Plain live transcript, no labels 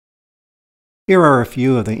Here are a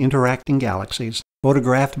few of the interacting galaxies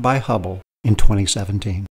photographed by Hubble in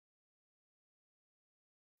 2017.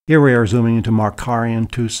 Here we are zooming into Markarian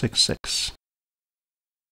 266.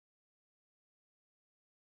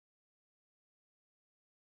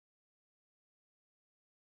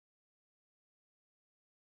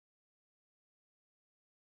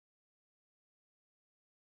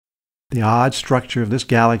 The odd structure of this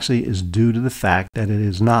galaxy is due to the fact that it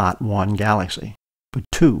is not one galaxy, but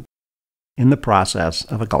two, in the process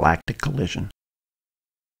of a galactic collision.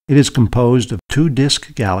 It is composed of two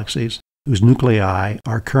disk galaxies whose nuclei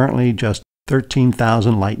are currently just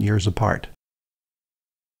 13,000 light-years apart.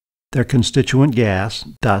 Their constituent gas,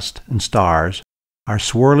 dust, and stars are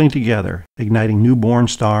swirling together, igniting newborn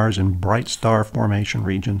stars in bright star formation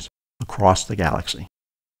regions across the galaxy.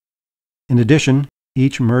 In addition,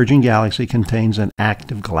 each merging galaxy contains an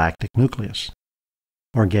active galactic nucleus,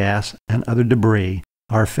 where gas and other debris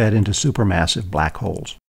are fed into supermassive black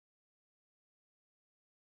holes.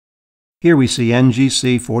 Here we see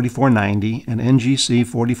NGC 4490 and NGC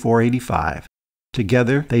 4485.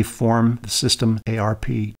 Together they form the system ARP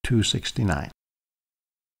 269.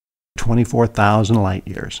 24,000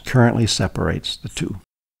 light-years currently separates the two.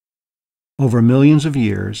 Over millions of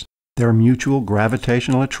years, their mutual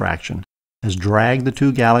gravitational attraction has dragged the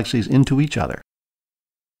two galaxies into each other.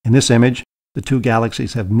 In this image, the two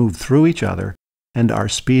galaxies have moved through each other and are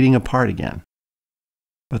speeding apart again.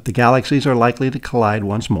 But the galaxies are likely to collide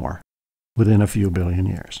once more within a few billion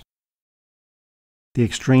years. The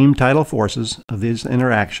extreme tidal forces of these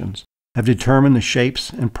interactions have determined the shapes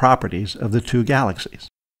and properties of the two galaxies.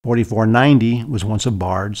 4490 was once a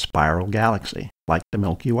barred spiral galaxy, like the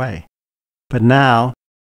Milky Way. But now,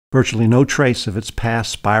 virtually no trace of its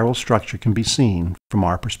past spiral structure can be seen from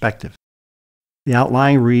our perspective. The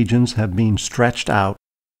outlying regions have been stretched out,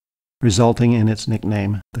 resulting in its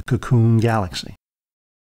nickname, the Cocoon Galaxy.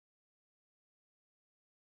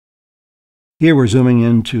 Here we're zooming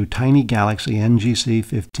into tiny galaxy NGC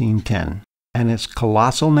 1510 and its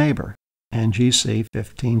colossal neighbor, NGC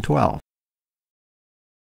 1512.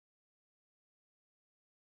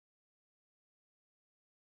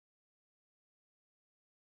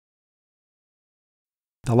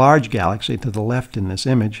 The large galaxy to the left in this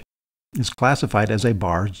image is classified as a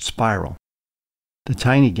barred spiral. The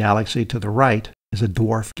tiny galaxy to the right is a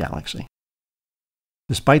dwarf galaxy.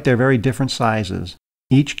 Despite their very different sizes,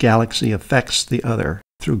 each galaxy affects the other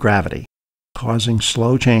through gravity, causing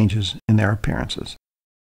slow changes in their appearances.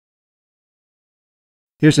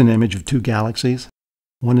 Here's an image of two galaxies.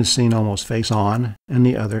 One is seen almost face-on, and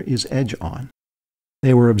the other is edge-on.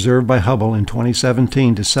 They were observed by Hubble in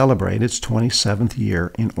 2017 to celebrate its 27th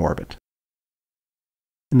year in orbit.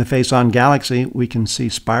 In the face-on galaxy, we can see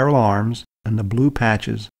spiral arms and the blue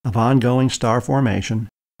patches of ongoing star formation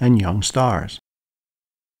and young stars.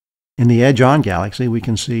 In the edge-on galaxy, we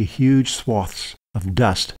can see huge swaths of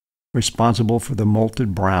dust responsible for the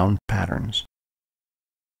molted brown patterns.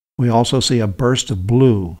 We also see a burst of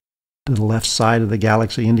blue to the left side of the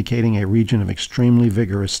galaxy, indicating a region of extremely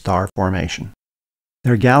vigorous star formation.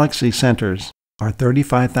 Their galaxy centers are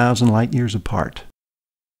 35,000 light-years apart.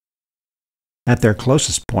 At their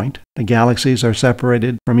closest point, the galaxies are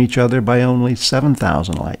separated from each other by only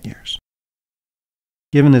 7,000 light-years.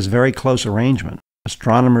 Given this very close arrangement,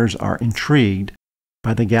 astronomers are intrigued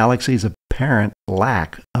by the galaxy's apparent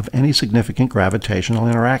lack of any significant gravitational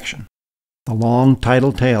interaction. The long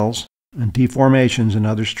tidal tails and deformations in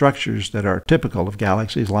other structures that are typical of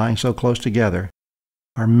galaxies lying so close together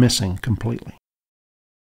are missing completely.